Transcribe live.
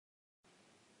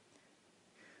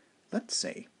Let's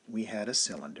say we had a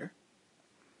cylinder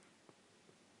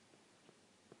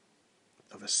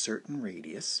of a certain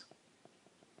radius,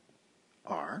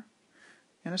 r,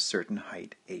 and a certain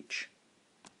height, h.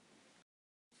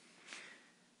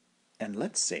 And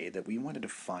let's say that we wanted to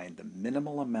find the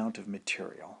minimal amount of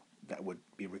material that would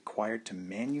be required to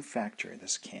manufacture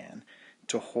this can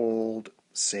to hold,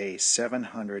 say,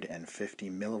 750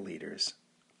 milliliters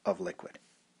of liquid.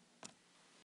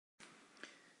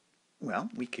 Well,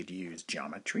 we could use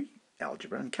geometry,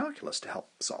 algebra, and calculus to help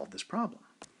solve this problem.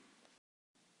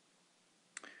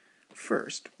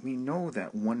 First, we know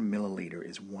that 1 milliliter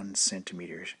is 1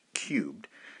 centimeter cubed,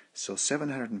 so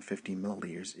 750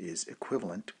 milliliters is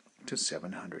equivalent to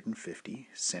 750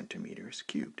 centimeters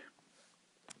cubed.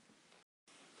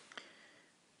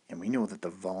 And we know that the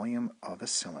volume of a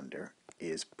cylinder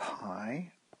is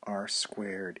pi r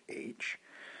squared h,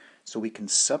 so we can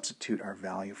substitute our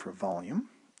value for volume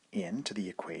into the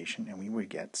equation, and we would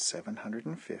get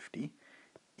 750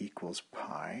 equals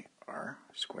pi r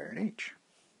squared h.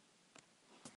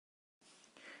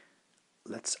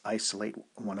 Let's isolate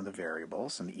one of the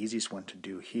variables, and the easiest one to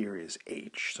do here is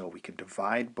h, so we could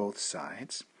divide both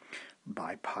sides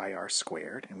by pi r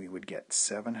squared, and we would get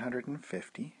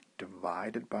 750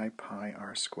 divided by pi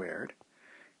r squared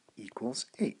equals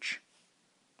h.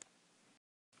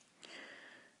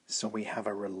 So we have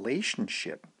a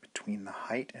relationship between the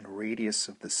height and radius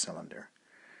of the cylinder,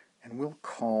 and we'll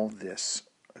call this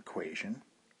equation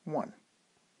 1.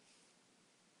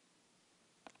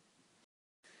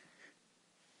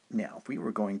 Now, if we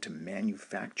were going to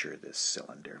manufacture this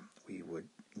cylinder, we would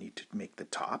need to make the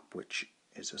top, which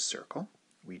is a circle.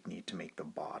 We'd need to make the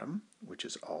bottom, which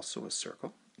is also a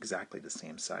circle, exactly the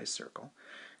same size circle.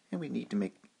 And we need to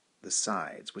make the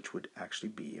sides, which would actually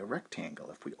be a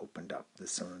rectangle if we opened up the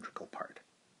cylindrical part.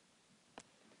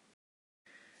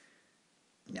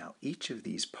 Now, each of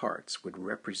these parts would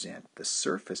represent the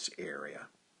surface area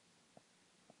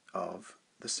of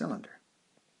the cylinder.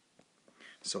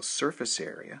 So surface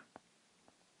area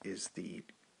is the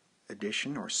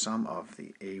addition or sum of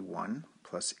the A1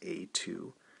 plus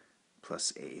A2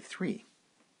 plus A3.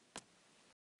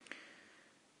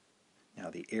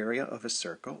 Now the area of a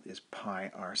circle is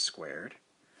pi r squared,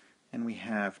 and we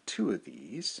have two of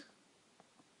these,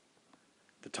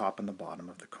 the top and the bottom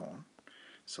of the cone.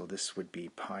 So this would be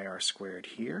pi r squared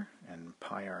here and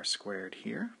pi r squared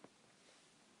here.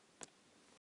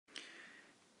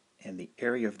 And the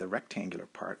area of the rectangular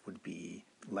part would be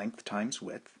length times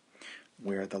width,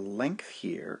 where the length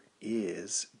here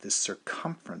is the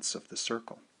circumference of the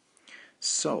circle.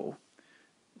 So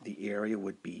the area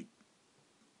would be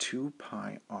 2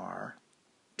 pi r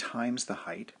times the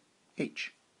height,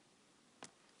 h.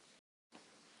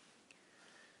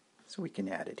 So we can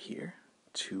add it here,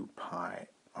 2 pi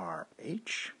r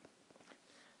h,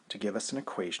 to give us an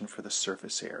equation for the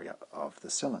surface area of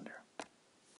the cylinder.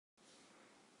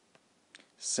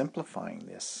 Simplifying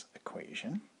this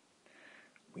equation,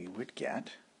 we would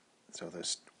get, so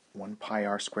this 1 pi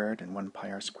r squared and 1 pi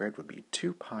r squared would be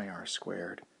 2 pi r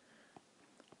squared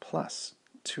plus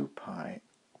 2 pi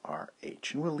r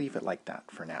h. And we'll leave it like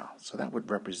that for now. So that would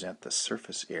represent the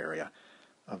surface area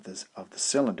of the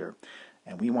cylinder.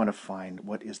 And we want to find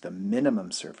what is the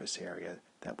minimum surface area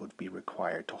that would be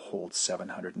required to hold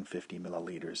 750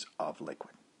 milliliters of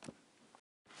liquid.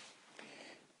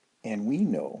 And we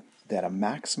know that a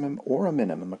maximum or a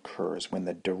minimum occurs when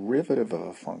the derivative of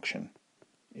a function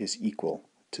is equal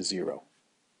to 0.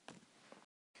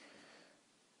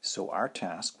 So our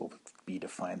task will be to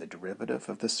find the derivative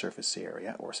of the surface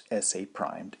area, or SA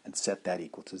primed, and set that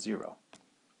equal to 0.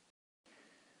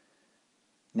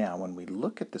 Now, when we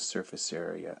look at the surface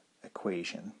area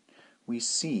equation, we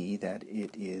see that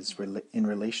it is in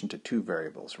relation to two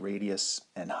variables, radius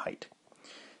and height.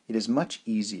 It is much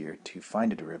easier to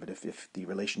find a derivative if the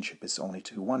relationship is only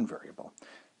to one variable.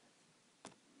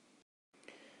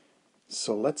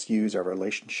 So let's use our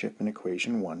relationship in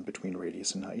equation 1 between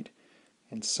radius and height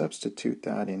and substitute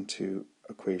that into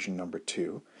equation number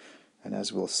 2. And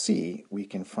as we'll see, we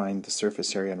can find the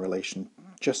surface area in relation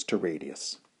just to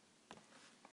radius.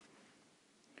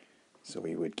 So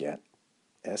we would get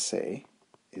SA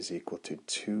is equal to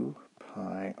 2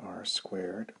 pi r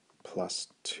squared plus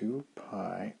 2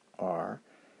 pi r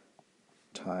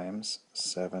times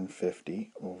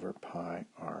 750 over pi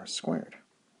r squared,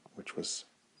 which was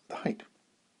the height.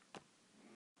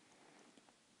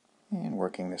 And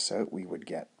working this out, we would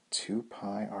get 2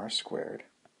 pi r squared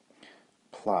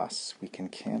plus, we can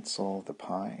cancel the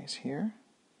pi's here,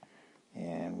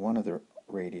 and one of the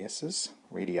radii,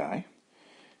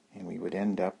 and we would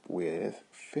end up with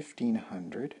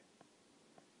 1500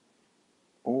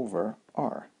 over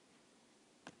r.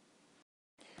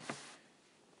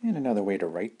 And another way to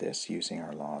write this using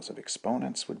our laws of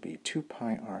exponents would be 2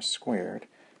 pi r squared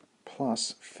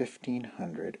plus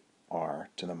 1500 r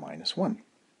to the minus 1.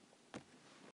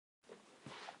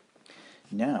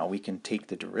 Now we can take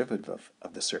the derivative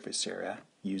of the surface area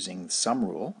using the sum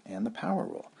rule and the power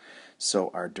rule.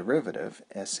 So our derivative,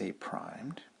 SA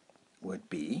primed, would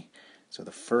be, so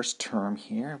the first term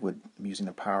here, using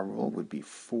the power rule, would be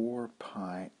 4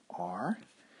 pi r,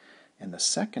 and the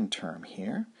second term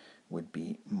here would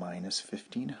be minus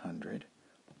 1500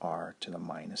 r to the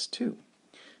minus 2.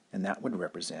 And that would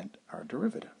represent our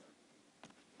derivative.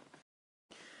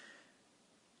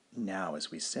 Now,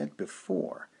 as we said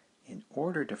before, in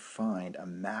order to find a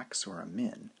max or a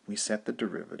min, we set the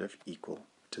derivative equal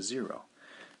to 0.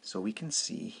 So we can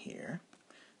see here,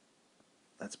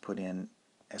 let's put in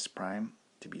s prime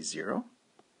to be 0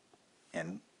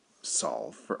 and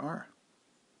solve for r.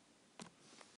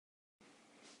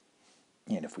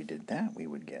 And if we did that, we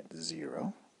would get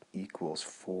 0 equals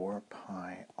 4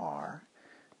 pi r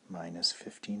minus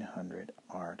 1500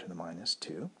 r to the minus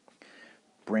 2.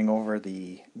 Bring over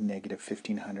the negative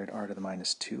 1500 r to the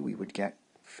minus 2, we would get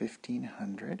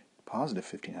 1500, positive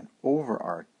 1500, over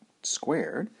r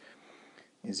squared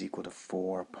is equal to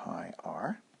 4 pi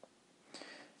r.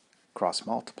 Cross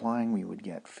multiplying, we would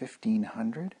get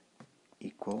 1500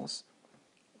 equals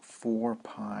 4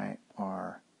 pi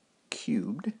r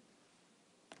cubed.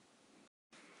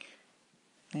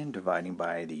 And dividing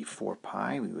by the 4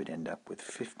 pi, we would end up with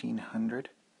 1500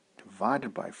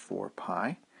 divided by 4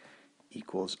 pi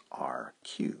equals r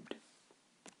cubed.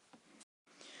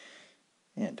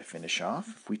 And to finish off,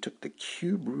 if we took the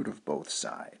cube root of both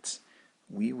sides,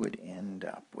 we would end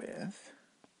up with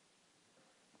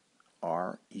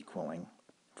r equaling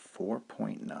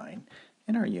 4.9,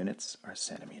 and our units are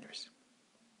centimeters.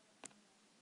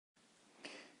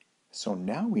 So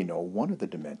now we know one of the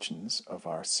dimensions of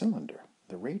our cylinder,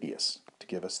 the radius, to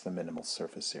give us the minimal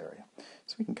surface area.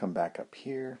 So we can come back up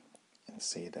here and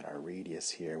say that our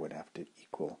radius here would have to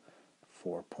equal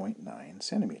 4.9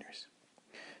 centimeters.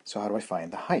 So how do I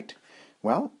find the height?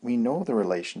 Well, we know the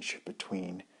relationship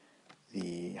between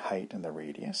the height and the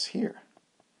radius here.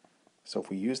 So if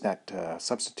we use that to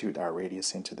substitute our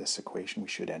radius into this equation, we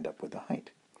should end up with the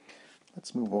height.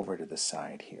 Let's move over to the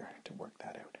side here to work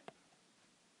that out.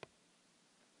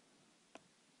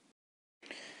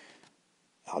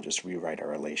 I'll just rewrite our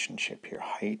relationship here.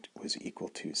 Height was equal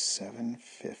to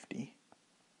 750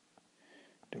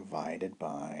 divided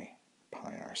by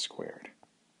pi r squared.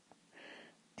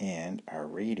 And our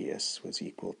radius was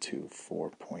equal to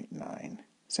 4.9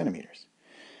 centimeters.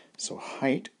 So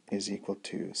height is equal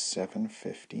to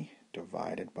 750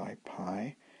 divided by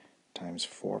pi times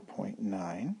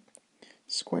 4.9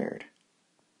 squared.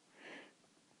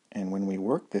 And when we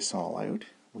work this all out,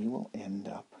 we will end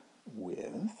up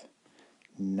with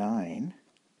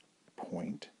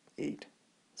 9.8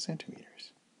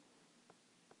 centimeters.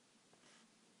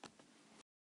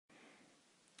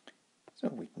 So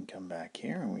we can come back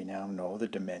here and we now know the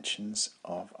dimensions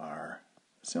of our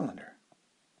cylinder.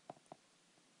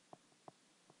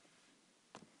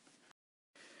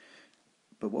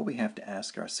 But what we have to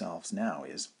ask ourselves now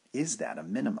is that a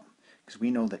minimum? Because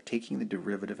we know that taking the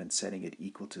derivative and setting it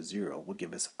equal to 0 will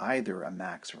give us either a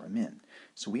max or a min.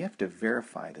 So we have to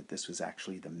verify that this was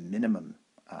actually the minimum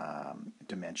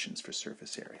dimensions for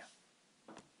surface area.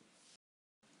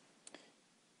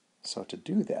 So to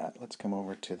do that, let's come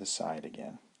over to the side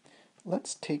again.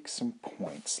 Let's take some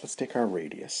points. Let's take our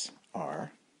radius,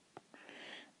 r,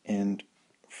 and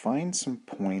find some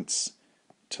points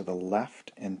to the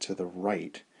left and to the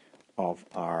right of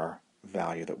our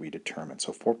value that we determined.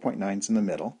 So 4.9 is in the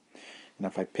middle, and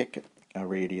if I pick a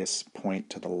radius point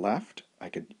to the left, I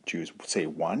could choose, say,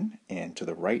 1, and to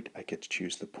the right, I could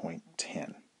choose the point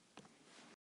 10.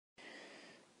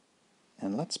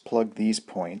 And let's plug these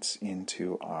points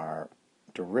into our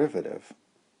derivative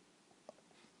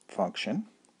function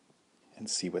and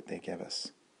see what they give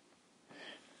us.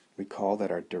 Recall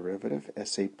that our derivative,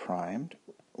 SA primed,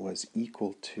 was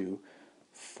equal to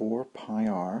 4 pi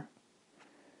r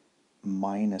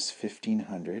minus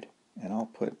 1500, and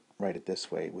I'll write it this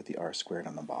way with the r squared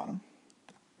on the bottom.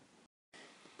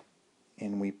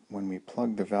 And when we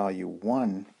plug the value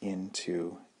 1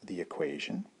 into the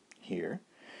equation here,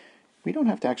 we don't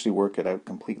have to actually work it out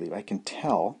completely. I can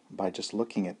tell by just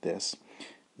looking at this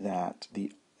that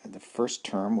the first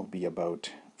term will be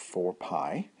about 4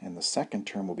 pi, and the second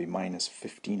term will be minus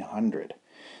 1500.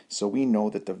 So we know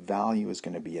that the value is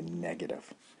going to be a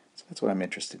negative. So that's what I'm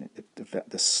interested in.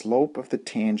 The slope of the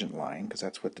tangent line, because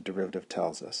that's what the derivative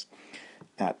tells us,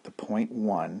 at the point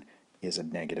 1 is a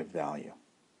negative value.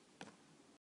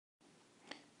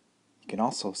 You can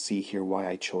also see here why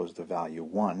I chose the value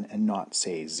 1 and not,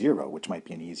 say, 0, which might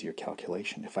be an easier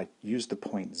calculation. If I use the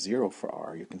point 0 for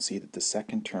r, you can see that the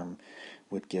second term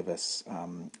would give us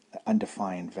an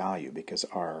undefined value because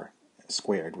r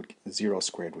squared, 0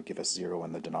 squared would give us 0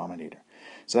 in the denominator.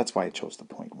 So that's why I chose the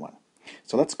point 1.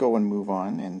 So let's go and move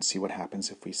on and see what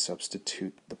happens if we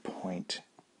substitute the point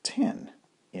 10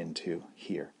 into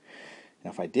here.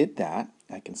 Now if I did that,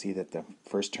 I can see that the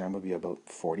first term would be about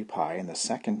 40 pi, and the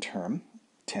second term,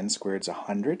 10 squared is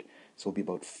 100, so it will be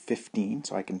about 15.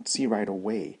 So I can see right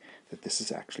away that this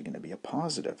is actually going to be a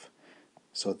positive.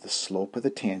 So the slope of the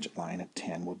tangent line at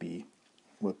 10 will be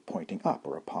pointing up,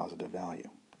 or a positive value.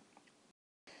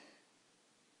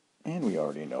 And we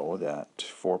already know that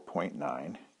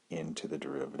 4.9 into the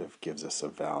derivative gives us a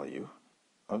value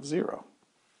of 0.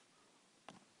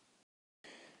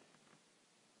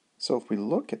 So if we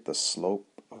look at the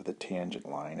slope of the tangent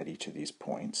line at each of these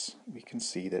points, we can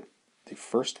see that the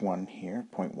first one here,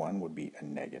 point 1, would be a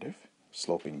negative,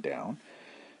 sloping down.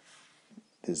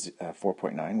 The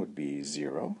 4.9 would be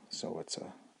 0, so it's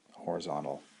a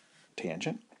horizontal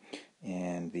tangent.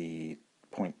 And the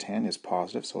point 10 is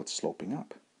positive, so it's sloping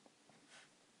up.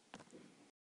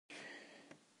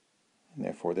 And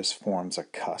therefore this forms a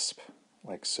cusp,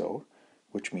 like so,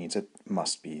 which means it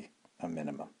must be a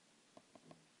minimum.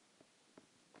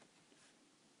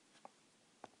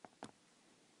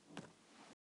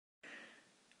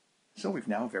 So we've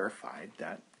now verified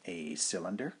that a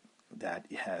cylinder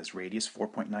that has radius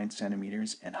 4.9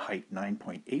 centimeters and height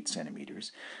 9.8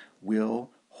 centimeters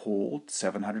will hold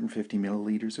 750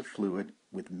 milliliters of fluid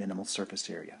with minimal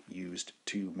surface area used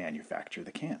to manufacture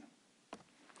the can.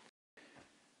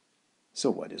 So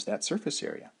what is that surface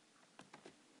area?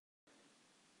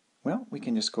 Well, we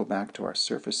can just go back to our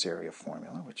surface area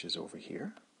formula, which is over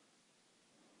here,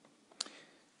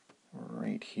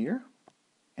 right here,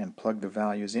 and plug the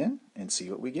values in and see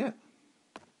what we get.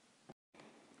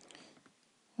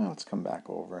 Now let's come back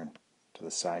over to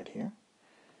the side here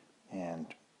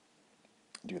and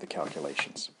do the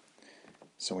calculations.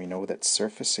 So we know that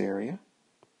surface area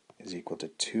is equal to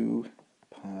 2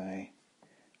 pi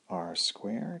r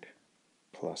squared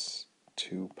plus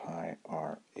 2 pi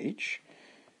rh.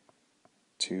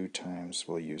 2 times,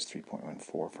 we'll use 3.14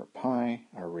 for pi,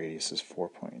 our radius is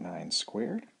 4.9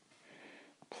 squared,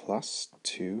 plus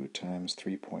 2 times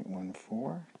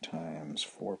 3.14 times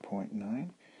 4.9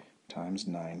 times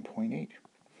 9.8.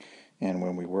 And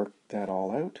when we work that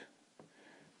all out,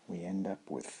 we end up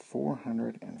with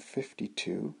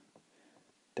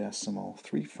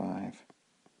 452.35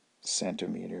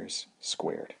 centimeters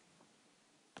squared.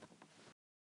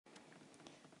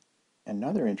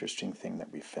 Another interesting thing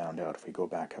that we found out, if we go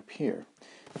back up here,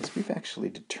 is we've actually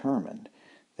determined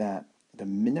that the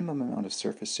minimum amount of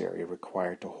surface area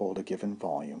required to hold a given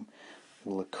volume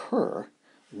will occur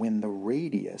when the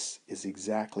radius is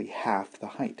exactly half the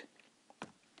height.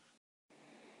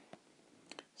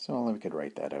 So we could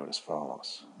write that out as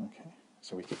follows. Okay,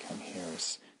 so we could come here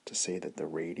to say that the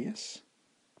radius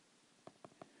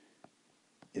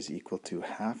is equal to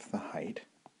half the height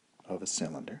of a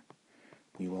cylinder.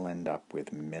 We will end up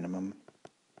with minimum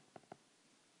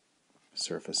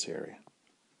surface area.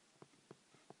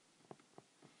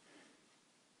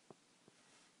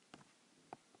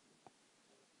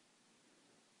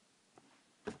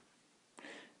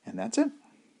 And that's it.